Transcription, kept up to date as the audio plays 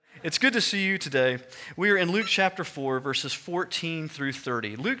It's good to see you today. We are in Luke chapter 4, verses 14 through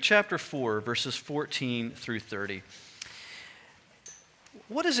 30. Luke chapter 4, verses 14 through 30.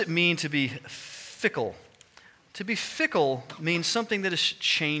 What does it mean to be fickle? To be fickle means something that is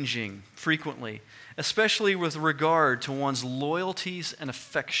changing frequently, especially with regard to one's loyalties and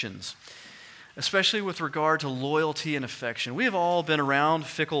affections. Especially with regard to loyalty and affection. We have all been around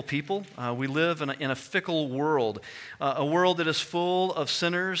fickle people. We live in a fickle world, a world that is full of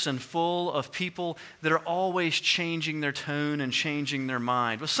sinners and full of people that are always changing their tone and changing their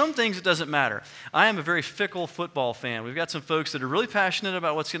mind. With some things, it doesn't matter. I am a very fickle football fan. We've got some folks that are really passionate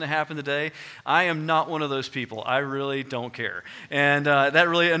about what's going to happen today. I am not one of those people. I really don't care. And that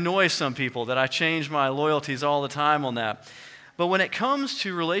really annoys some people that I change my loyalties all the time on that. But when it comes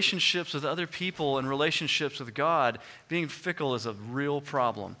to relationships with other people and relationships with God, being fickle is a real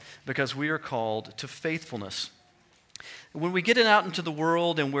problem because we are called to faithfulness. When we get out into the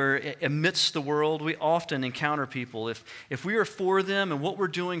world and we're amidst the world, we often encounter people. If we are for them and what we're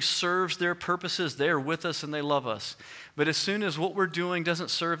doing serves their purposes, they are with us and they love us. But as soon as what we're doing doesn't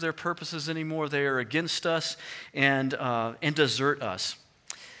serve their purposes anymore, they are against us and desert us.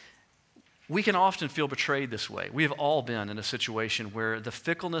 We can often feel betrayed this way. We have all been in a situation where the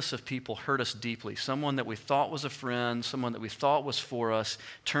fickleness of people hurt us deeply. Someone that we thought was a friend, someone that we thought was for us,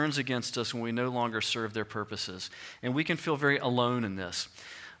 turns against us when we no longer serve their purposes. And we can feel very alone in this.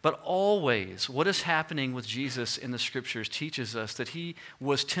 But always, what is happening with Jesus in the Scriptures teaches us that he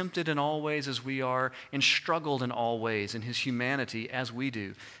was tempted in all ways as we are and struggled in all ways in his humanity as we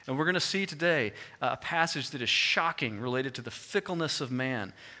do. And we're going to see today a passage that is shocking related to the fickleness of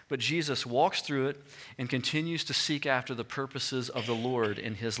man. But Jesus walks through it and continues to seek after the purposes of the Lord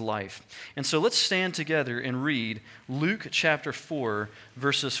in his life. And so let's stand together and read Luke chapter 4,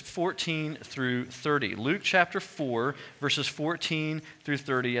 verses 14 through 30. Luke chapter 4, verses 14 through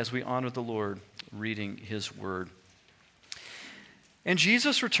 30 as we honor the Lord reading his word. And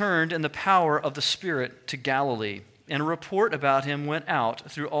Jesus returned in the power of the Spirit to Galilee, and a report about him went out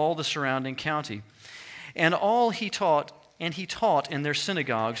through all the surrounding county. And he taught in their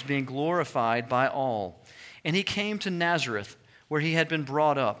synagogues, being glorified by all. And he came to Nazareth, where he had been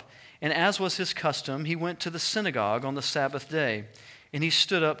brought up. And as was his custom, he went to the synagogue on the Sabbath day. And he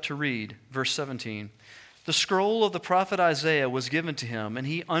stood up to read. Verse 17. The scroll of the prophet Isaiah was given to him, and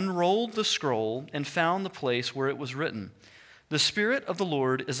he unrolled the scroll and found the place where it was written, The Spirit of the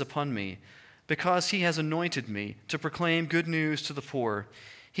Lord is upon me, because he has anointed me to proclaim good news to the poor.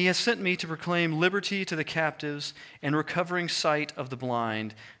 He has sent me to proclaim liberty to the captives and recovering sight of the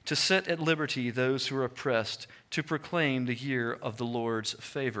blind, to set at liberty those who are oppressed, to proclaim the year of the Lord's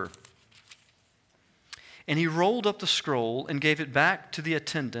favor. And he rolled up the scroll and gave it back to the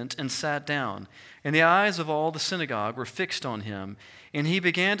attendant and sat down. And the eyes of all the synagogue were fixed on him. And he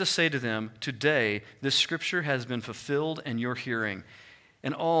began to say to them, Today this scripture has been fulfilled in your hearing.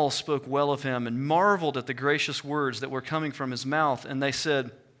 And all spoke well of him and marveled at the gracious words that were coming from his mouth. And they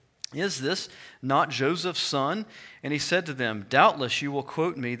said, Is this not Joseph's son? And he said to them, Doubtless you will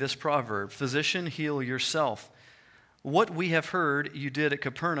quote me this proverb, Physician, heal yourself. What we have heard you did at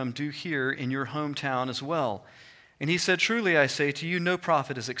Capernaum, do here in your hometown as well. And he said, Truly I say to you, no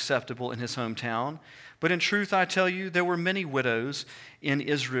prophet is acceptable in his hometown. But in truth I tell you, there were many widows in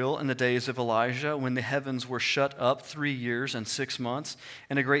Israel in the days of Elijah, when the heavens were shut up 3 years and 6 months,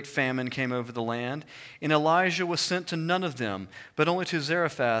 and a great famine came over the land. And Elijah was sent to none of them, but only to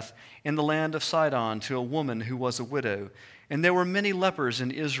Zarephath in the land of Sidon, to a woman who was a widow. And there were many lepers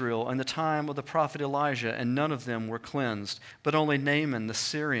in Israel in the time of the prophet Elijah, and none of them were cleansed, but only Naaman the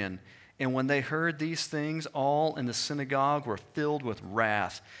Syrian. And when they heard these things, all in the synagogue were filled with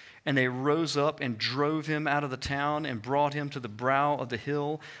wrath. And they rose up and drove him out of the town and brought him to the brow of the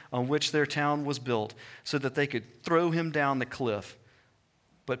hill on which their town was built, so that they could throw him down the cliff.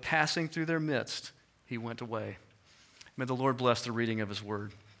 But passing through their midst, he went away. May the Lord bless the reading of his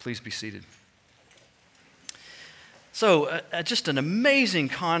word. Please be seated. So, just an amazing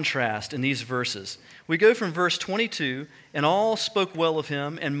contrast in these verses. We go from verse 22, and all spoke well of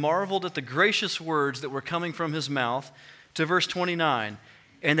him and marveled at the gracious words that were coming from his mouth, to verse 29.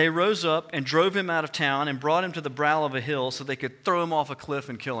 And they rose up and drove him out of town and brought him to the brow of a hill so they could throw him off a cliff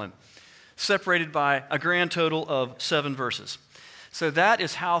and kill him. Separated by a grand total of 7 verses. So that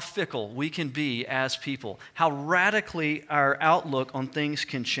is how fickle we can be as people, how radically our outlook on things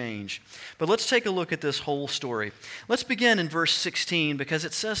can change. But let's take a look at this whole story. Let's begin in verse 16 because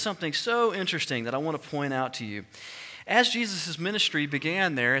it says something so interesting that I want to point out to you. As Jesus' ministry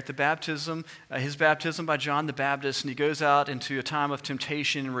began there at the baptism, his baptism by John the Baptist, and he goes out into a time of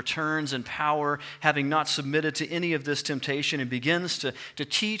temptation and returns in power, having not submitted to any of this temptation, and begins to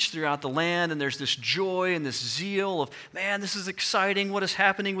teach throughout the land. And there's this joy and this zeal of, man, this is exciting, what is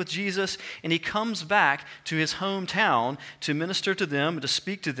happening with Jesus? And he comes back to his hometown to minister to them, to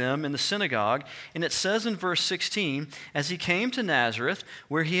speak to them in the synagogue. And it says in verse 16, as he came to Nazareth,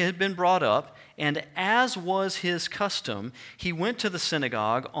 where he had been brought up, and as was his custom, he went to the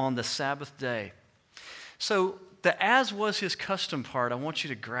synagogue on the Sabbath day. So the as was his custom part, I want you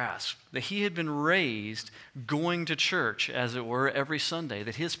to grasp that he had been raised going to church, as it were, every Sunday,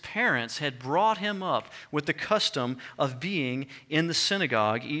 that his parents had brought him up with the custom of being in the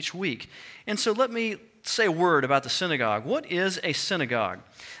synagogue each week. And so let me say a word about the synagogue. What is a synagogue?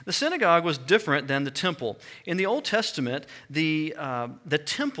 The synagogue was different than the temple. In the Old Testament, the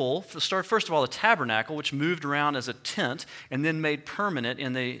temple, first of all, the tabernacle, which moved around as a tent and then made permanent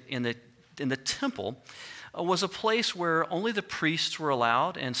in the temple, was a place where only the priests were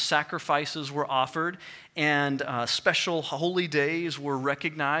allowed and sacrifices were offered and special holy days were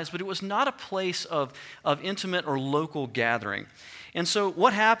recognized, but it was not a place of intimate or local gathering. And so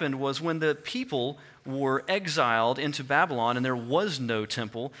what happened was when the people were exiled into Babylon and there was no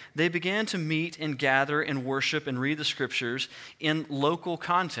temple, they began to meet and gather and worship and read the scriptures in local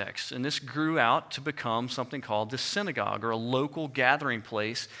contexts. And this grew out to become something called the synagogue, or a local gathering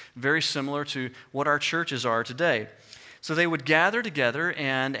place, very similar to what our churches are today. So they would gather together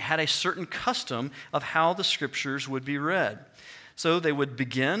and had a certain custom of how the scriptures would be read. So they would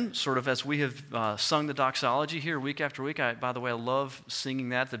begin, sort of as we have sung the doxology here week after week. By the way, I love singing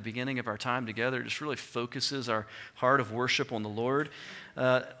that at the beginning of our time together. It just really focuses our heart of worship on the Lord.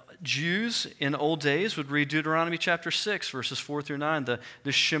 Jews in old days would read Deuteronomy chapter 6, verses 4 through 9,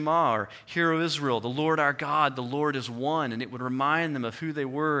 the Shema, or Hear, O Israel, the Lord our God, the Lord is one, and it would remind them of who they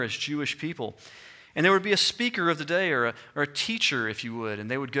were as Jewish people. And there would be a speaker of the day, or a teacher, if you would,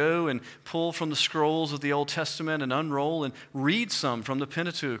 and they would go and pull from the scrolls of the Old Testament and unroll and read some from the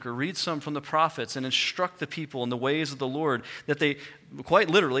Pentateuch or read some from the prophets and instruct the people in the ways of the Lord, that they quite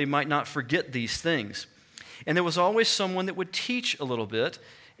literally might not forget these things. And there was always someone that would teach a little bit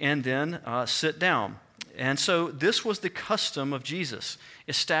and then sit down. And so this was the custom of Jesus,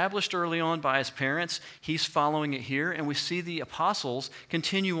 established early on by his parents. He's following it here, and we see the apostles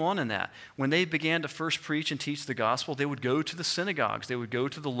continue on in that. When they began to first preach and teach the gospel, they would go to the synagogues. They would go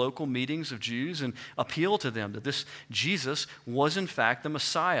to the local meetings of Jews and appeal to them that this Jesus was in fact the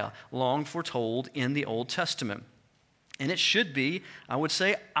Messiah, long foretold in the Old Testament. And it should be, I would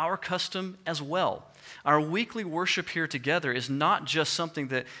say, our custom as well. Our weekly worship here together is not just something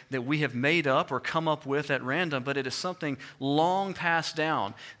that we have made up or come up with at random, but it is something long passed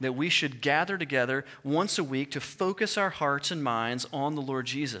down, that we should gather together once a week to focus our hearts and minds on the Lord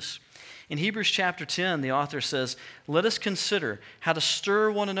Jesus. In Hebrews chapter 10, the author says, "Let us consider how to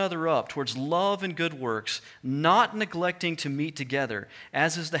stir one another up towards love and good works, not neglecting to meet together,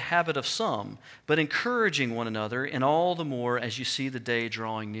 as is the habit of some, but encouraging one another, and all the more as you see the day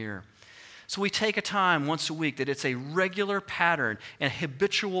drawing near." So we take a time once a week that it's a regular pattern and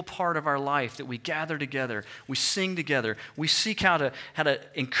habitual part of our life that we gather together, we sing together, we seek how to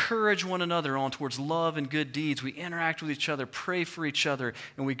encourage one another on towards love and good deeds. We interact with each other, pray for each other,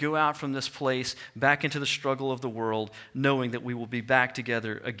 and we go out from this place back into the struggle of the world, knowing that we will be back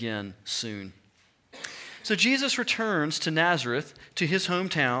together again soon. So Jesus returns to Nazareth, to his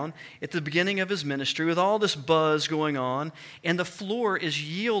hometown, at the beginning of his ministry with all this buzz going on, and the floor is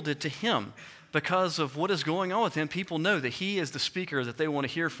yielded to him because of what is going on with him. People know that he is the speaker that they want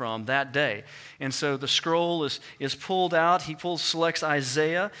to hear from that day. And so the scroll is pulled out. He selects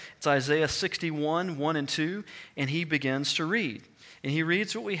Isaiah. It's Isaiah 61, 1 and 2, and he begins to read. And he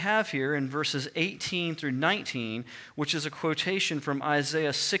reads what we have here in verses 18 through 19, which is a quotation from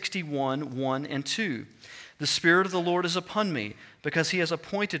Isaiah 61, 1 and 2. "The Spirit of the Lord is upon me, because he has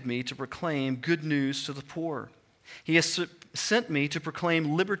appointed me to proclaim good news to the poor. He has sent me to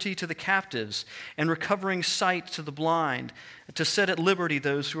proclaim liberty to the captives and recovering sight to the blind, to set at liberty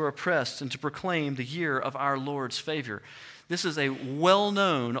those who are oppressed, and to proclaim the year of our Lord's favor." This is a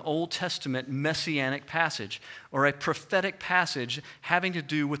well-known Old Testament messianic passage, or a prophetic passage having to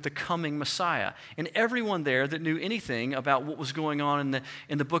do with the coming Messiah. And everyone there that knew anything about what was going on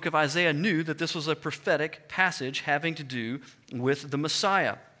in the book of Isaiah knew that this was a prophetic passage having to do with the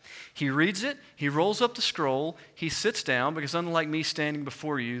Messiah. He reads it, he rolls up the scroll, he sits down, because unlike me standing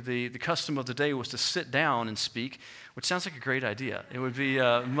before you, the custom of the day was to sit down and speak, which sounds like a great idea. It would be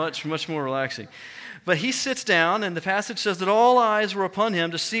much, much more relaxing. But he sits down, and the passage says that all eyes were upon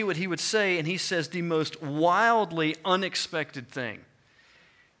him to see what he would say, and he says the most wildly unexpected thing.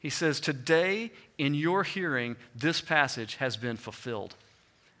 He says, "Today, in your hearing, this passage has been fulfilled,"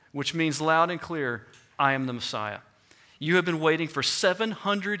 which means loud and clear, I am the Messiah. You have been waiting for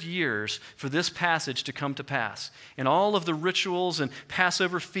 700 years for this passage to come to pass. And all of the rituals and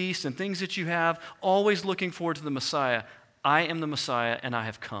Passover feasts and things that you have, always looking forward to the Messiah. I am the Messiah, and I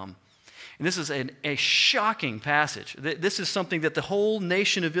have come. And this is a shocking passage. This is something that the whole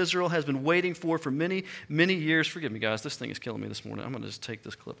nation of Israel has been waiting for many, many years. Forgive me, guys. This thing is killing me this morning. I'm going to just take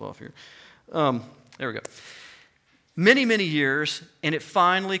this clip off here. There we go. Many, many years, and it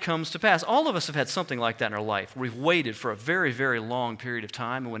finally comes to pass. All of us have had something like that in our life. We've waited for a very, very long period of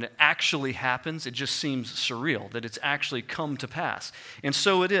time, and when it actually happens, it just seems surreal that it's actually come to pass. And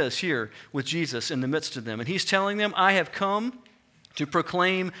so it is here with Jesus in the midst of them. And he's telling them, I have come to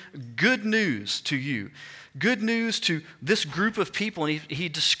proclaim good news to you. Good news to this group of people. And he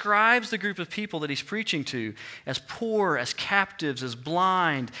describes the group of people that he's preaching to as poor, as captives, as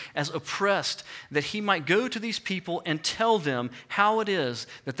blind, as oppressed, that he might go to these people and tell them how it is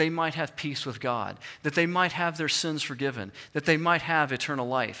that they might have peace with God, that they might have their sins forgiven, that they might have eternal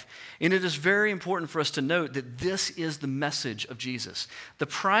life. And it is very important for us to note that this is the message of Jesus. The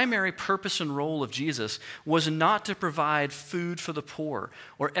primary purpose and role of Jesus was not to provide food for the poor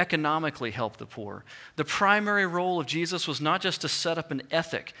or economically help the poor. The primary role of Jesus was not just to set up an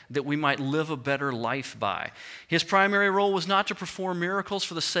ethic that we might live a better life by. His primary role was not to perform miracles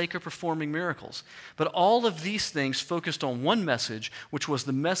for the sake of performing miracles. But all of these things focused on one message, which was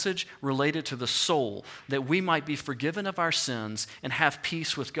the message related to the soul, that we might be forgiven of our sins and have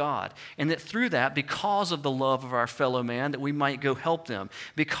peace with God. And that through that, because of the love of our fellow man, that we might go help them.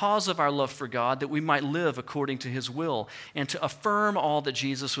 Because of our love for God, that we might live according to his will. And to affirm all that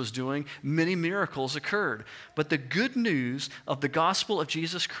Jesus was doing, many miracles occurred. But the good news of the gospel of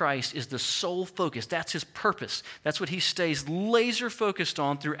Jesus Christ is the sole focus. That's his purpose. That's what he stays laser focused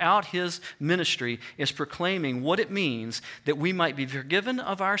on throughout his ministry, is proclaiming what it means that we might be forgiven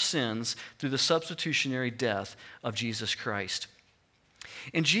of our sins through the substitutionary death of Jesus Christ.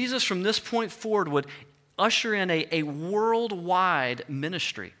 And Jesus, from this point forward, would usher in a worldwide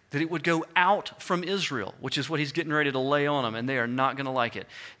ministry, that it would go out from Israel, which is what he's getting ready to lay on them, and they are not going to like it.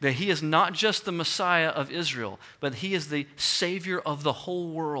 That he is not just the Messiah of Israel, but he is the Savior of the whole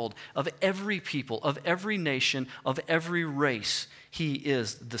world, of every people, of every nation, of every race. He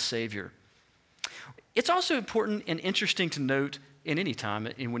is the Savior. It's also important and interesting to note in any time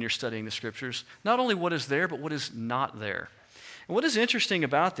when you're studying the Scriptures, not only what is there, but what is not there. And what is interesting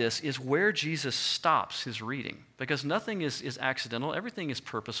about this is where Jesus stops his reading, because nothing is accidental, everything is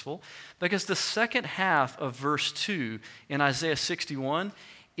purposeful, because the second half of verse 2 in Isaiah 61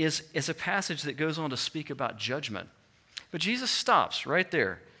 is a passage that goes on to speak about judgment. But Jesus stops right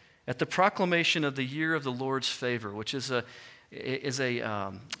there at the proclamation of the year of the Lord's favor, which is a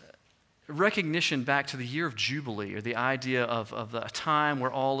recognition back to the year of Jubilee, or the idea of a time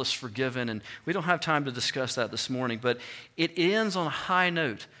where all is forgiven. And we don't have time to discuss that this morning, but it ends on a high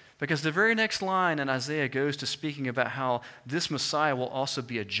note, because the very next line in Isaiah goes to speaking about how this Messiah will also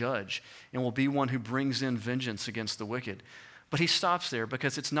be a judge and will be one who brings in vengeance against the wicked. But he stops there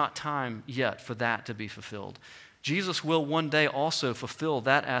because it's not time yet for that to be fulfilled. Jesus will one day also fulfill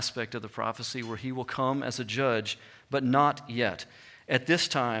that aspect of the prophecy where he will come as a judge, but not yet. At this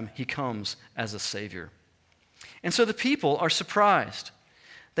time, he comes as a Savior. And so the people are surprised.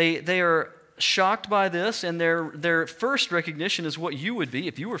 They are shocked by this, and their first recognition is what you would be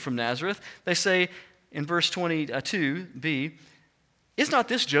if you were from Nazareth. They say in verse 22b, "Is not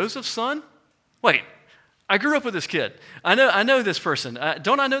this Joseph's son?" Wait, I grew up with this kid. I know this person.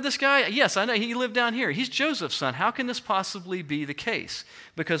 Don't I know this guy? Yes, I know. He lived down here. He's Joseph's son. How can this possibly be the case?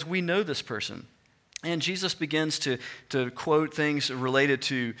 Because we know this person. And Jesus begins to quote things related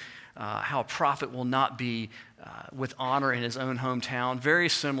to how a prophet will not be with honor in his own hometown, very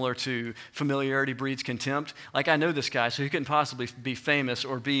similar to familiarity breeds contempt. Like, I know this guy, so he couldn't possibly be famous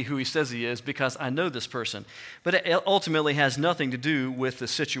or be who he says he is because I know this person. But it ultimately has nothing to do with the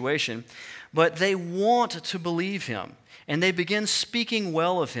situation. But they want to believe him. And they begin speaking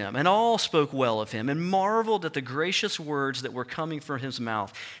well of him, and all spoke well of him, and marveled at the gracious words that were coming from his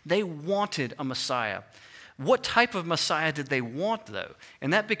mouth. They wanted a Messiah. What type of Messiah did they want, though?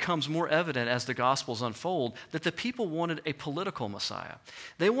 And that becomes more evident as the Gospels unfold, that the people wanted a political Messiah.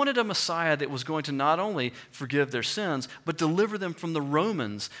 They wanted a Messiah that was going to not only forgive their sins, but deliver them from the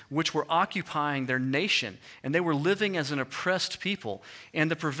Romans, which were occupying their nation. And they were living as an oppressed people.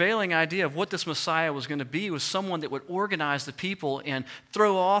 And the prevailing idea of what this Messiah was going to be was someone that would organize the people and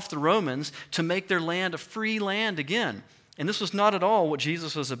throw off the Romans to make their land a free land again. And this was not at all what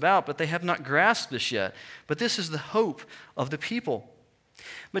Jesus was about, but they have not grasped this yet. But this is the hope of the people.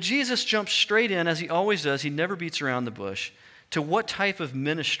 But Jesus jumps straight in, as he always does. He never beats around the bush, to what type of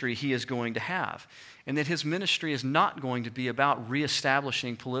ministry he is going to have. And that his ministry is not going to be about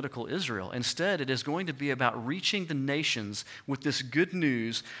reestablishing political Israel. Instead, it is going to be about reaching the nations with this good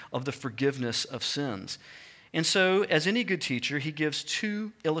news of the forgiveness of sins. And so, as any good teacher, he gives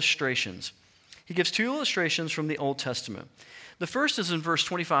two illustrations. He gives two illustrations from the Old Testament. The first is in verse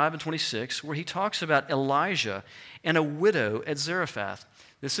 25 and 26, where he talks about Elijah and a widow at Zarephath.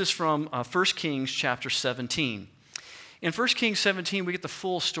 This is from 1 Kings chapter 17. In 1 Kings 17, we get the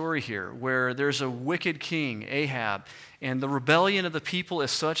full story here, where there's a wicked king, Ahab, and the rebellion of the people is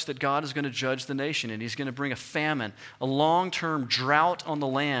such that God is going to judge the nation, and he's going to bring a famine, a long-term drought on the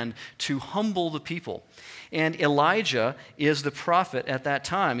land to humble the people. And Elijah is the prophet at that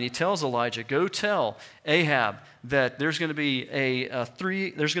time, and he tells Elijah, "Go tell Ahab that there's going to be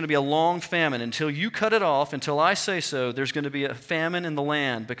a long famine. Until you cut it off, until I say so, there's going to be a famine in the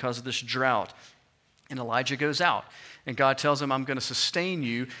land because of this drought." And Elijah goes out. And God tells him, "I'm going to sustain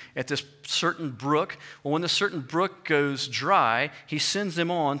you at this certain brook." Well, when the certain brook goes dry, he sends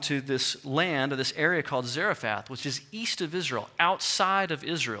them on to this land, or this area called Zarephath, which is east of Israel, outside of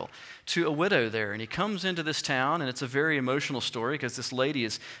Israel, to a widow there. And he comes into this town, and it's a very emotional story because this lady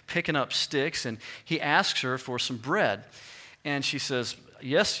is picking up sticks, and he asks her for some bread. And she says,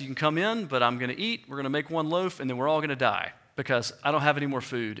 "Yes, you can come in, but I'm going to eat. We're going to make one loaf, and then we're all going to die because I don't have any more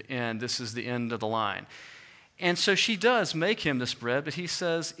food, and this is the end of the line." And so she does make him this bread, but he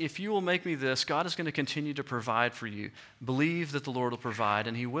says, "If you will make me this, God is going to continue to provide for you. Believe that the Lord will provide,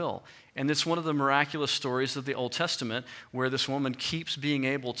 and he will." And it's one of the miraculous stories of the Old Testament where this woman keeps being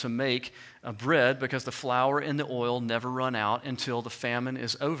able to make bread because the flour and the oil never run out until the famine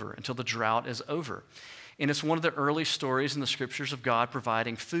is over, until the drought is over. And it's one of the early stories in the scriptures of God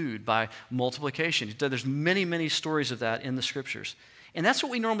providing food by multiplication. There's many, many stories of that in the scriptures. And that's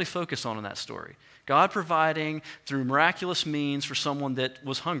what we normally focus on in that story. God providing through miraculous means for someone that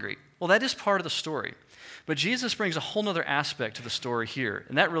was hungry. Well, that is part of the story. But Jesus brings a whole other aspect to the story here,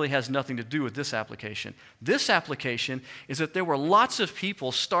 and that really has nothing to do with this application. This application is that there were lots of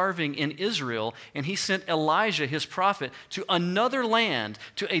people starving in Israel, and he sent Elijah, his prophet, to another land,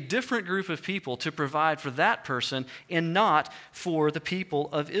 to a different group of people to provide for that person and not for the people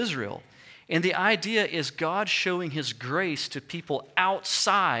of Israel. And the idea is God showing his grace to people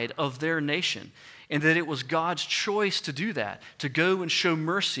outside of their nation, and that it was God's choice to do that, to go and show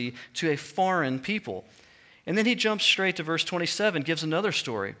mercy to a foreign people. And then he jumps straight to verse 27, gives another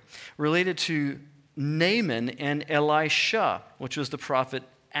story related to Naaman and Elisha, which was the prophet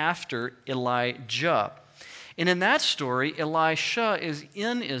after Elijah. And in that story, Elisha is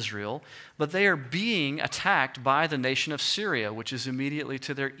in Israel, but they are being attacked by the nation of Syria, which is immediately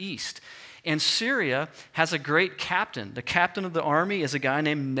to their east. And Syria has a great captain. The captain of the army is a guy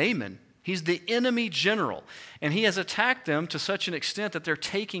named Naaman. He's the enemy general, and he has attacked them to such an extent that they're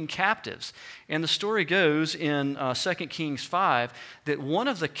taking captives. And the story goes in 2 Kings 5 that one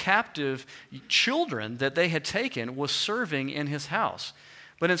of the captive children that they had taken was serving in his house.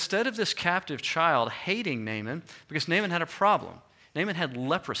 But instead of this captive child hating Naaman, because Naaman had a problem, Naaman had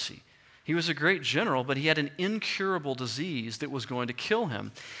leprosy. He was a great general, but he had an incurable disease that was going to kill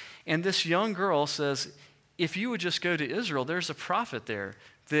him. And this young girl says, "If you would just go to Israel, there's a prophet there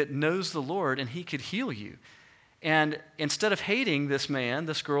that knows the Lord, and he could heal you." And instead of hating this man,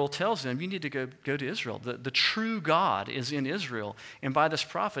 this girl tells him, "You need to go to Israel. The true God is in Israel, and by this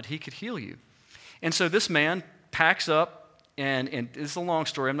prophet, he could heal you." And so this man packs up, and it's a long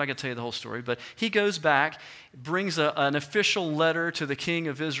story. I'm not going to tell you the whole story, but he goes back, brings an official letter to the king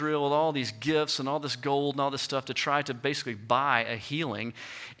of Israel with all these gifts and all this gold and all this stuff to try to basically buy a healing.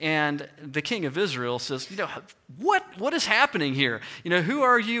 And the king of Israel says, what is happening here? Who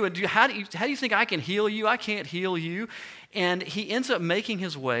are you? And how do you think I can heal you? I can't heal you. And he ends up making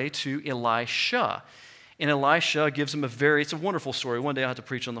his way to Elisha. And Elisha gives him it's a wonderful story. One day I'll have to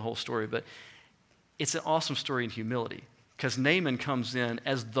preach on the whole story, but it's an awesome story in humility. because Naaman comes in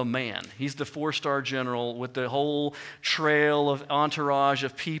as the man. He's the 4-star general with the whole trail of entourage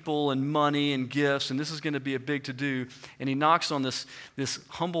of people and money and gifts, and this is going to be a big to-do. And he knocks on this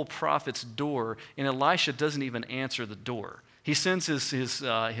humble prophet's door, and Elisha doesn't even answer the door. He sends his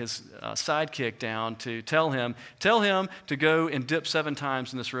sidekick down to tell him to go and dip 7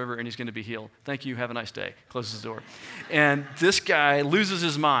 times in this river and he's going to be healed. Thank you, have a nice day. Closes the door. And this guy loses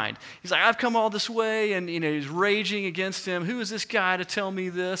his mind. He's like, I've come all this way, and he's raging against him. Who is this guy to tell me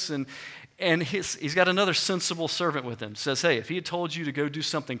this? And he's got another sensible servant with him. Says, hey, if he had told you to go do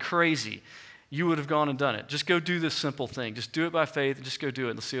something crazy, you would have gone and done it. Just go do this simple thing. Just do it by faith and just go do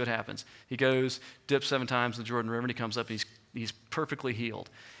it. Let's see what happens. He goes, dips 7 times in the Jordan River, and he comes up and he's perfectly healed.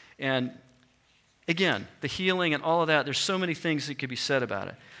 And again, the healing and all of that, there's so many things that could be said about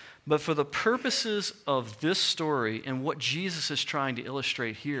it. But for the purposes of this story and what Jesus is trying to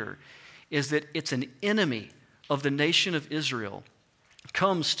illustrate here is that it's an enemy of the nation of Israel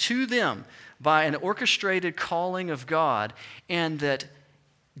comes to them by an orchestrated calling of God, and that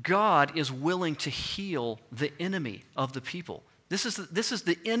God is willing to heal the enemy of the people. This is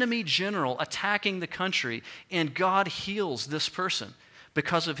the enemy general attacking the country, and God heals this person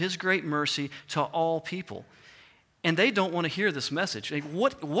because of his great mercy to all people. And they don't want to hear this message.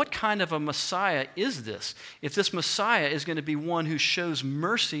 What kind of a Messiah is this? If this Messiah is going to be one who shows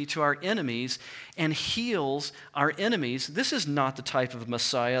mercy to our enemies and heals our enemies, this is not the type of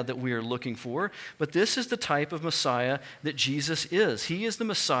Messiah that we are looking for, but this is the type of Messiah that Jesus is. He is the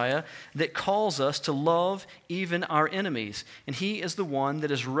Messiah that calls us to love even our enemies, and he is the one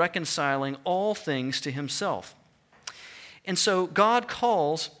that is reconciling all things to himself. And so God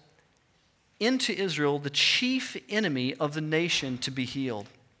calls into Israel the chief enemy of the nation to be healed.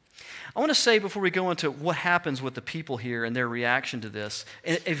 I want to say, before we go into what happens with the people here and their reaction to this,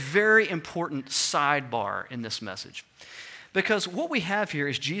 a very important sidebar in this message. Because what we have here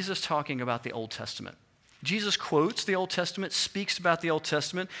is Jesus talking about the Old Testament. Jesus quotes the Old Testament, speaks about the Old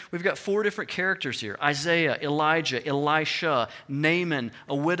Testament. We've got 4 different characters here: Isaiah, Elijah, Elisha, Naaman,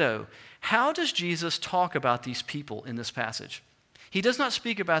 a widow. How does Jesus talk about these people in this passage? He does not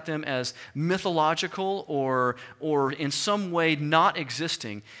speak about them as mythological or in some way not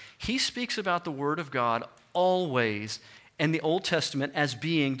existing. He speaks about the Word of God always in the Old Testament as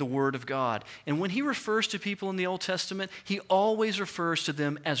being the Word of God. And when he refers to people in the Old Testament, he always refers to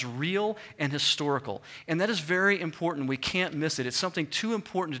them as real and historical. And that is very important. We can't miss it. It's something too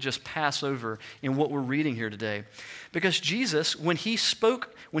important to just pass over in what we're reading here today. Because Jesus, when he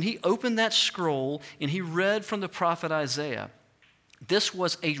opened that scroll and he read from the prophet Isaiah, this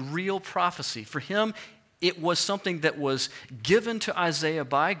was a real prophecy. For him, it was something that was given to Isaiah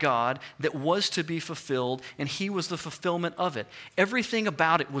by God that was to be fulfilled, and he was the fulfillment of it. Everything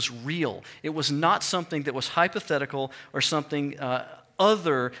about it was real. It was not something that was hypothetical or something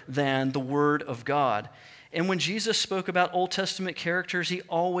other than the Word of God. And when Jesus spoke about Old Testament characters, he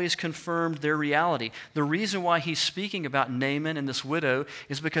always confirmed their reality. The reason why he's speaking about Naaman and this widow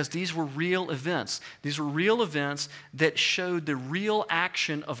is because these were real events. These were real events that showed the real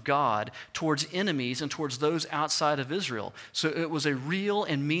action of God towards enemies and towards those outside of Israel. So it was a real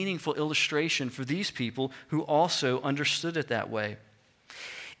and meaningful illustration for these people who also understood it that way.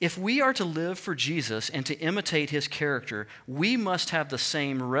 If we are to live for Jesus and to imitate his character, we must have the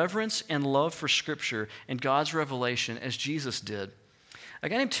same reverence and love for Scripture and God's revelation as Jesus did. A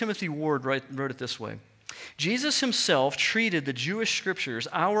guy named Timothy Ward wrote it this way: Jesus himself treated the Jewish Scriptures,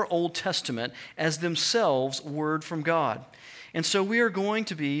 our Old Testament, as themselves word from God. And so if we are going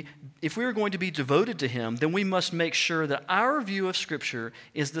to be devoted to him, then we must make sure that our view of Scripture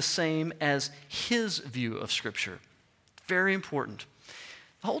is the same as his view of Scripture. Very important.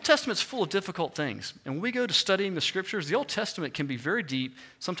 The Old Testament's full of difficult things. And when we go to studying the Scriptures, the Old Testament can be very deep,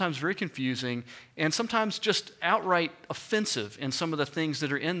 sometimes very confusing, and sometimes just outright offensive in some of the things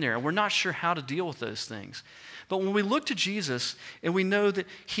that are in there. And we're not sure how to deal with those things. But when we look to Jesus and we know that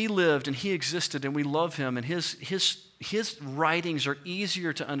he lived and he existed and we love him and his writings are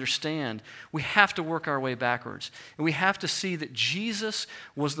easier to understand, we have to work our way backwards. And we have to see that Jesus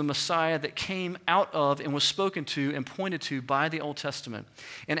was the Messiah that came out of and was spoken to and pointed to by the Old Testament.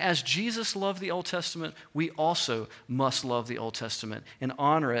 And as Jesus loved the Old Testament, we also must love the Old Testament and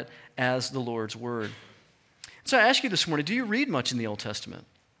honor it as the Lord's Word. So I ask you this morning, do you read much in the Old Testament?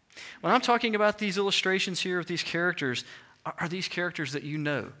 When I'm talking about these illustrations here of these characters, are these characters that you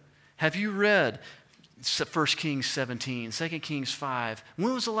know? Have you read 1 Kings 17, 2 Kings 5.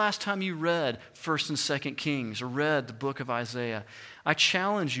 When was the last time you read 1 and 2 Kings or read the book of Isaiah? I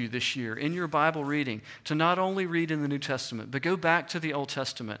challenge you this year in your Bible reading to not only read in the New Testament, but go back to the Old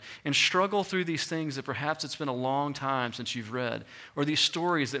Testament and struggle through these things that perhaps it's been a long time since you've read, or these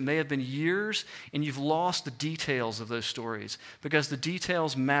stories that may have been years and you've lost the details of those stories, because the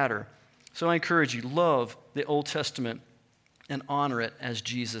details matter. So I encourage you, love the Old Testament and honor it as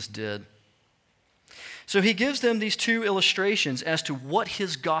Jesus did. So he gives them these two illustrations as to what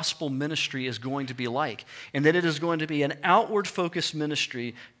his gospel ministry is going to be like, and that it is going to be an outward-focused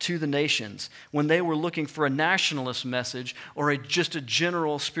ministry to the nations when they were looking for a nationalist message or just a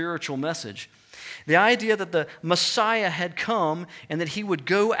general spiritual message. The idea that the Messiah had come and that he would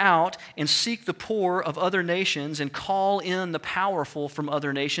go out and seek the poor of other nations and call in the powerful from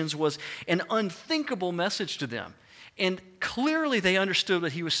other nations was an unthinkable message to them. And clearly they understood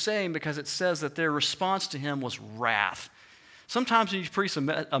what he was saying, because it says that their response to him was wrath. Sometimes when you preach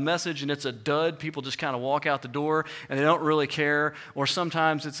a message and it's a dud, people just kind of walk out the door and they don't really care. Or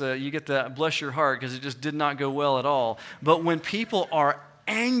sometimes you get the bless your heart because it just did not go well at all. But when people are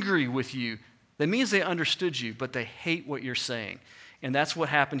angry with you, that means they understood you, but they hate what you're saying. And that's what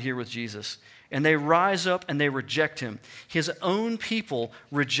happened here with Jesus. And they rise up and they reject him. His own people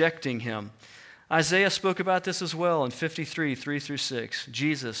rejecting him. Isaiah spoke about this as well in 53, 3-6.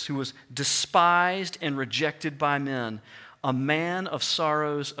 Jesus, who was despised and rejected by men, a man of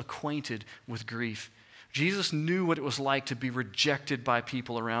sorrows, acquainted with grief. Jesus knew what it was like to be rejected by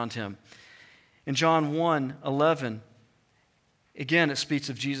people around him. In John 1:11, again, it speaks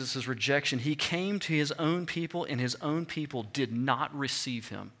of Jesus' rejection. He came to his own people, and his own people did not receive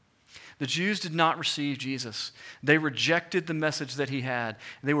him. The Jews did not receive Jesus. They rejected the message that he had.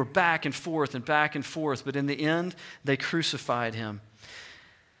 They were back and forth, but in the end, they crucified him.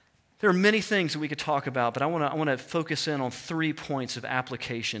 There are many things that we could talk about, but I want to focus in on 3 points of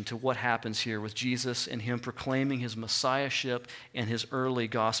application to what happens here with Jesus and him proclaiming his messiahship and his early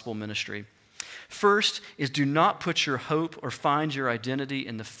gospel ministry. First is, do not put your hope or find your identity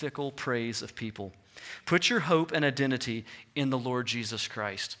in the fickle praise of people. Put your hope and identity in the Lord Jesus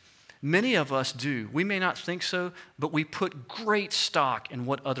Christ. Many of us do. We may not think so, but we put great stock in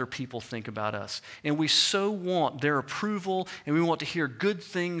what other people think about us. And we so want their approval, and we want to hear good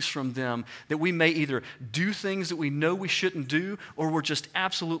things from them, that we may either do things that we know we shouldn't do, or we're just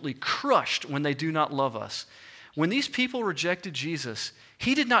absolutely crushed when they do not love us. When these people rejected Jesus,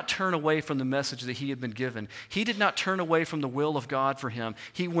 he did not turn away from the message that he had been given. He did not turn away from the will of God for him.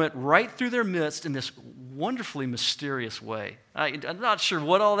 He went right through their midst in this wonderfully mysterious way. I'm not sure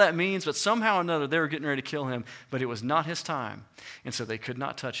what all that means, but somehow or another they were getting ready to kill him, but it was not his time. And so they could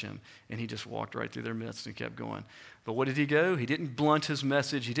not touch him, and he just walked right through their midst and kept going. But what did he go? He didn't blunt his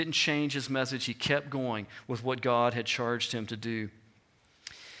message. He didn't change his message. He kept going with what God had charged him to do.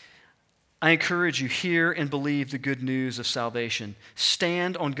 I encourage you, hear and believe the good news of salvation.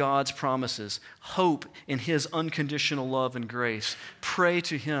 Stand on God's promises. Hope in his unconditional love and grace. Pray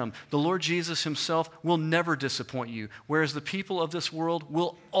to him. The Lord Jesus himself will never disappoint you, whereas the people of this world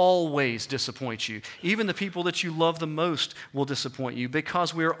will always disappoint you. Even the people that you love the most will disappoint you,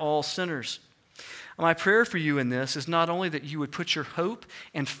 because we are all sinners. My prayer for you in this is not only that you would put your hope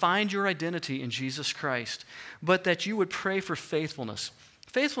and find your identity in Jesus Christ, but that you would pray for faithfulness.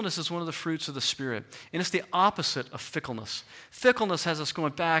 Faithfulness is one of the fruits of the Spirit, and it's the opposite of fickleness. Fickleness has us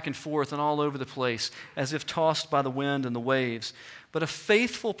going back and forth and all over the place, as if tossed by the wind and the waves. But a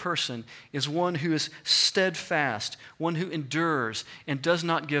faithful person is one who is steadfast, one who endures and does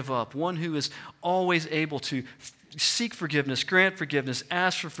not give up, one who is always able to seek forgiveness, grant forgiveness,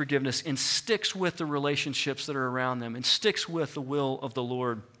 ask for forgiveness, and sticks with the relationships that are around them and sticks with the will of the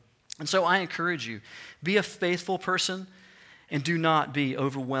Lord. And so I encourage you, be a faithful person, and do not be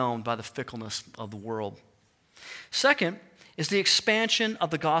overwhelmed by the fickleness of the world. Second is the expansion of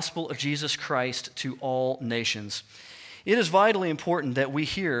the gospel of Jesus Christ to all nations. It is vitally important that we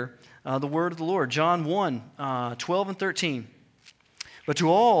hear the word of the Lord. John 1, 12 and 13. But to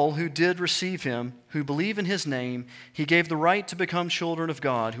all who did receive him, who believe in his name, he gave the right to become children of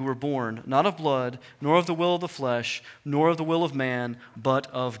God, who were born not of blood, nor of the will of the flesh, nor of the will of man, but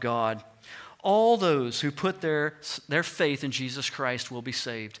of God. All those who put their faith in Jesus Christ will be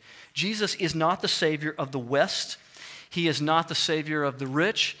saved. Jesus is not the Savior of the West. He is not the Savior of the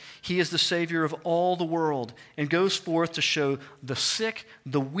rich. He is the Savior of all the world, and goes forth to show the sick,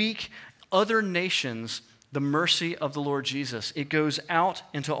 the weak, other nations the mercy of the Lord Jesus. It goes out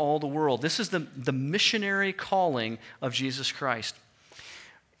into all the world. This is the missionary calling of Jesus Christ.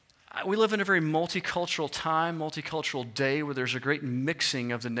 We live in a very multicultural time, multicultural day, where there's a great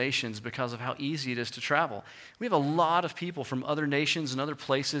mixing of the nations because of how easy it is to travel. We have a lot of people from other nations and other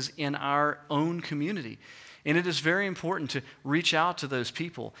places in our own community. And it is very important to reach out to those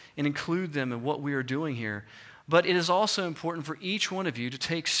people and include them in what we are doing here. But it is also important for each one of you to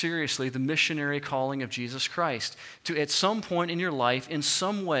take seriously the missionary calling of Jesus Christ, to at some point in your life, in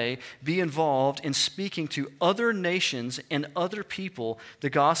some way, be involved in speaking to other nations and other people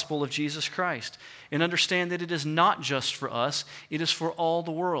the gospel of Jesus Christ. And understand that it is not just for us, it is for all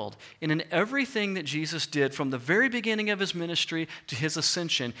the world. And in everything that Jesus did from the very beginning of his ministry to his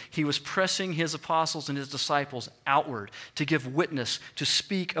ascension, he was pressing his apostles and his disciples outward to give witness, to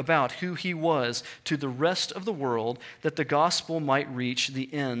speak about who he was to the rest of the world, that the gospel might reach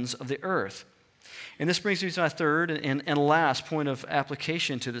the ends of the earth. And this brings me to my third and last point of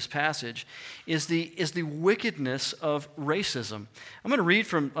application to this passage, is the wickedness of racism. I'm going to read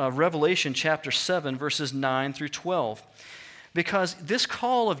from Revelation chapter 7, verses 9 through 12. Because this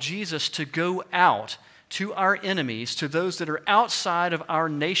call of Jesus to go out to our enemies, to those that are outside of our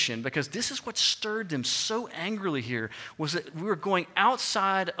nation, because this is what stirred them so angrily here, was that we were going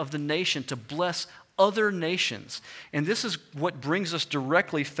outside of the nation to bless other nations. And this is what brings us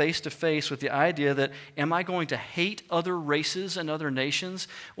directly face to face with the idea that, am I going to hate other races and other nations,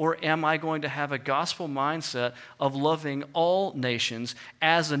 or am I going to have a gospel mindset of loving all nations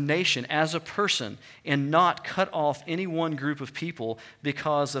as a person, and not cut off any one group of people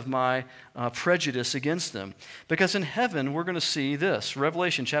because of my prejudice against them? Because in heaven, we're going to see this,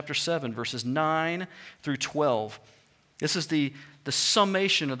 Revelation chapter 7, verses 9 through 12. This is the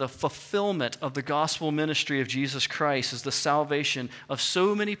summation of the fulfillment of the gospel ministry of Jesus Christ, is the salvation of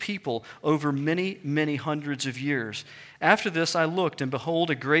so many people over many, many hundreds of years. After this I looked, and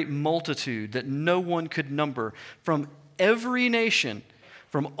behold, a great multitude that no one could number, from every nation,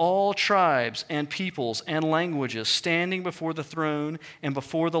 from all tribes and peoples and languages, standing before the throne and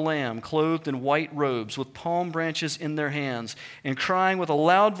before the Lamb, clothed in white robes, with palm branches in their hands, and crying with a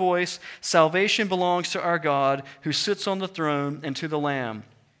loud voice, "Salvation belongs to our God, who sits on the throne, and to the Lamb."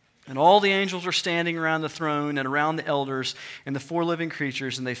 And all the angels were standing around the throne and around the elders and the four living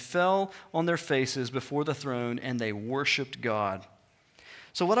creatures, and they fell on their faces before the throne, and they worshiped God.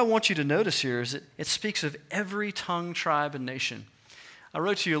 So what I want you to notice here is that it speaks of every tongue, tribe, and nation. I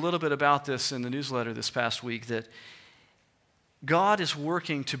wrote to you a little bit about this in the newsletter this past week, that God is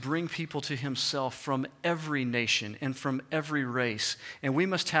working to bring people to himself from every nation and from every race, and we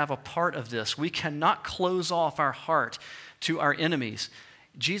must have a part of this. We cannot close off our heart to our enemies.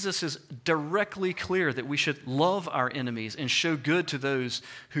 Jesus is directly clear that we should love our enemies and show good to those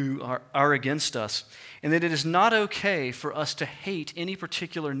who are against us, and that it is not okay for us to hate any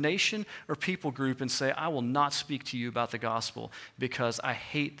particular nation or people group and say, "I will not speak to you about the gospel because I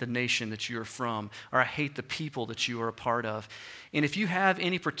hate the nation that you are from, or I hate the people that you are a part of." And if you have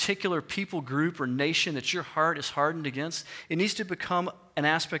any particular people group or nation that your heart is hardened against, it needs to become an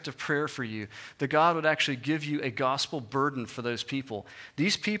aspect of prayer for you, that God would actually give you a gospel burden for those people.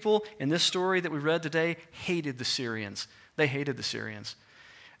 These people in this story that we read today hated the Syrians. They hated the Syrians.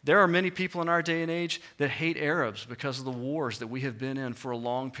 There are many people in our day and age that hate Arabs because of the wars that we have been in for a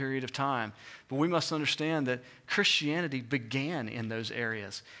long period of time. But we must understand that Christianity began in those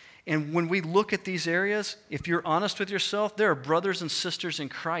areas. And when we look at these areas, if you're honest with yourself, there are brothers and sisters in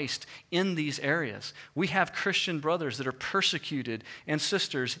Christ in these areas. We have Christian brothers that are persecuted and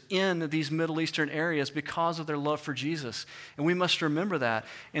sisters in these Middle Eastern areas because of their love for Jesus. And we must remember that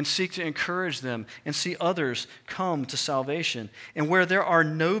and seek to encourage them and see others come to salvation. And where there are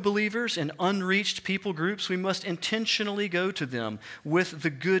no believers and unreached people groups, we must intentionally go to them with the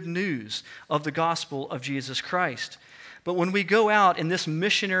good news of the gospel of Jesus Christ. But when we go out in this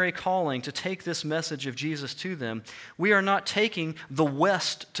missionary calling to take this message of Jesus to them, we are not taking the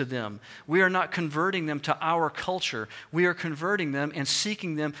West to them. We are not converting them to our culture. We are converting them and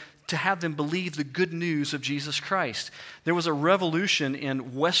seeking them to have them believe the good news of Jesus Christ. There was a revolution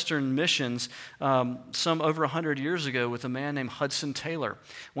in Western missions some over 100 years ago with a man named Hudson Taylor,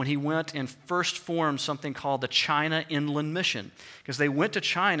 when he went and first formed something called the China Inland Mission, because they went to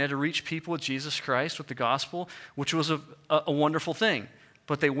China to reach people with Jesus Christ, with the gospel, which was a wonderful thing.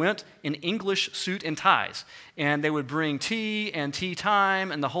 But they went in English suit and ties, and they would bring tea and tea time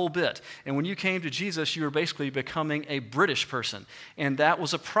and the whole bit. And when you came to Jesus, you were basically becoming a British person, and that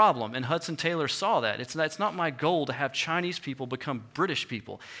was a problem. And Hudson Taylor saw that. It's not my goal to have Chinese people become British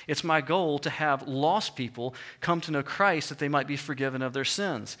people. It's my goal to have lost people come to know Christ, that they might be forgiven of their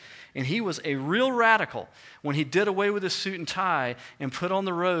sins. And he was a real radical when he did away with his suit and tie and put on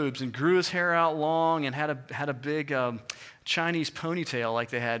the robes and grew his hair out long and had a big Chinese ponytail like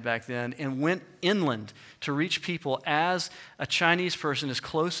they had back then and went inland to reach people as a Chinese person as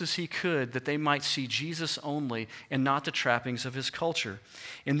close as he could, that they might see Jesus only and not the trappings of his culture.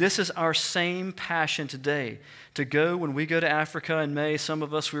 And this is our same passion today, to go, when we go to Africa in May, some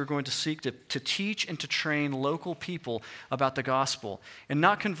of us, we are going to seek to teach and to train local people about the gospel and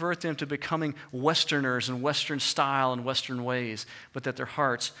not convert them to becoming Westerners and Western style and Western ways, but that their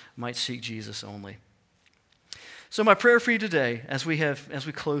hearts might seek Jesus only. So my prayer for you today, as we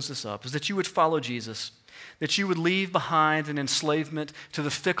close this up, is that you would follow Jesus, that you would leave behind an enslavement to the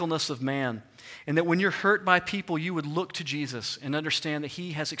fickleness of man, and that when you're hurt by people, you would look to Jesus and understand that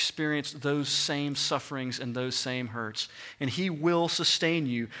he has experienced those same sufferings and those same hurts, and he will sustain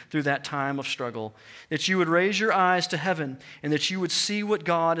you through that time of struggle. That you would raise your eyes to heaven, and that you would see what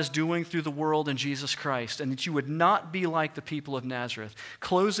God is doing through the world in Jesus Christ, and that you would not be like the people of Nazareth,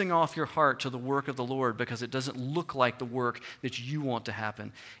 closing off your heart to the work of the Lord because it doesn't look like the work that you want to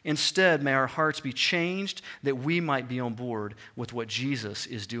happen. Instead, may our hearts be changed that we might be on board with what Jesus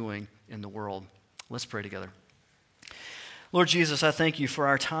is doing in the world. Let's pray together. Lord Jesus, I thank you for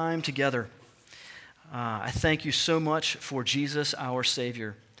our time together. I thank you so much for Jesus, our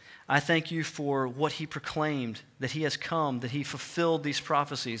Savior. I thank you for what he proclaimed, that he has come, that he fulfilled these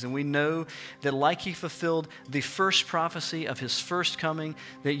prophecies. And we know that like he fulfilled the first prophecy of his first coming,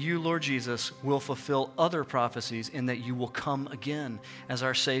 that you, Lord Jesus, will fulfill other prophecies, and that you will come again as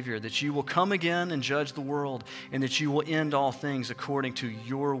our Savior, that you will come again and judge the world, and that you will end all things according to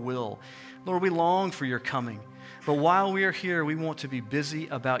your will. Lord, we long for your coming. But while we are here, we want to be busy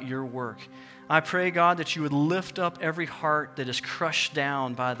about your work. I pray, God, that you would lift up every heart that is crushed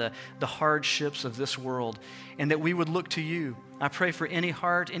down by the hardships of this world, and that we would look to you. I pray for any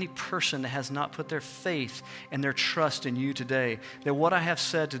heart, any person that has not put their faith and their trust in you today, that what I have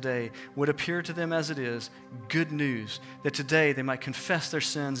said today would appear to them as it is good news, that today they might confess their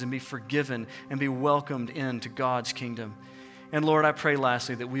sins and be forgiven and be welcomed into God's kingdom. And Lord, I pray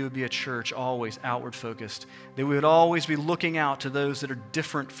lastly that we would be a church always outward focused, that we would always be looking out to those that are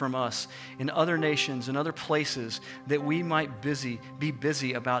different from us in other nations and other places, that we might be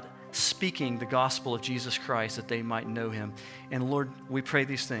busy about speaking the gospel of Jesus Christ, that they might know him. And Lord, we pray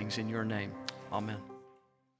these things in your name. Amen.